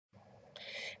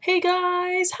Hey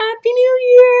guys, Happy New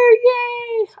Year!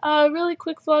 Yay! Really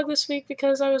quick vlog this week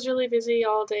because I was really busy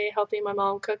all day helping my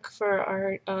mom cook for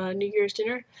our New Year's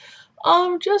dinner.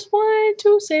 Just wanted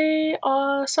to say,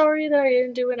 sorry that I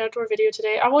didn't do an outdoor video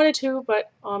today. I wanted to,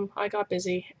 but I got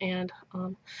busy, and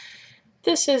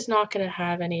this is not gonna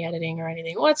have any editing or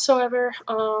anything whatsoever.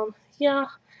 Yeah,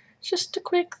 just a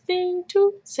quick thing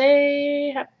to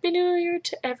say Happy New Year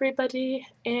to everybody,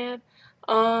 and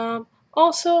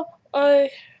also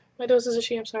my nose is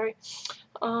itchy. I'm sorry.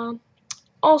 Um,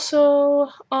 also,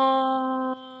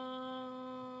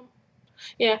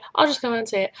 yeah, I'll just come out and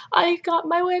say it. I got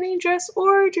my wedding dress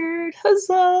ordered.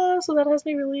 Huzzah! So that has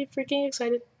me really freaking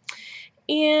excited.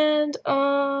 And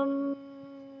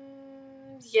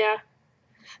yeah.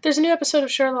 There's a new episode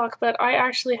of Sherlock, but I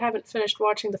actually haven't finished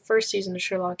watching the first season of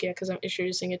Sherlock yet because I'm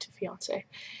introducing it to fiance,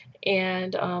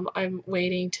 and I'm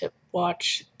waiting to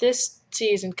watch this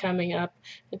season coming up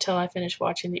until I finish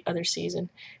watching the other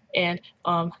season. And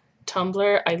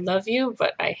Tumblr, I love you,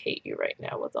 but I hate you right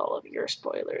now with all of your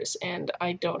spoilers, and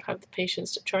I don't have the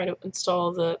patience to try to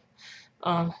install the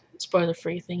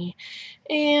spoiler-free thingy.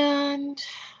 And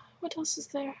what else is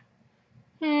there?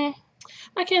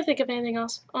 I can't think of anything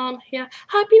else. Yeah.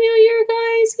 Happy New Year,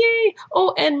 guys! Yay!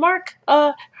 Oh, and Mark,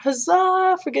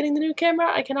 huzzah for getting the new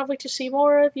camera. I cannot wait to see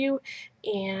more of you.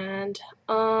 And,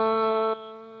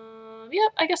 yeah,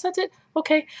 I guess that's it.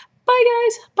 Okay. Bye,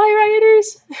 guys. Bye,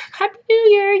 Rioters. Happy New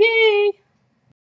Year! Yay!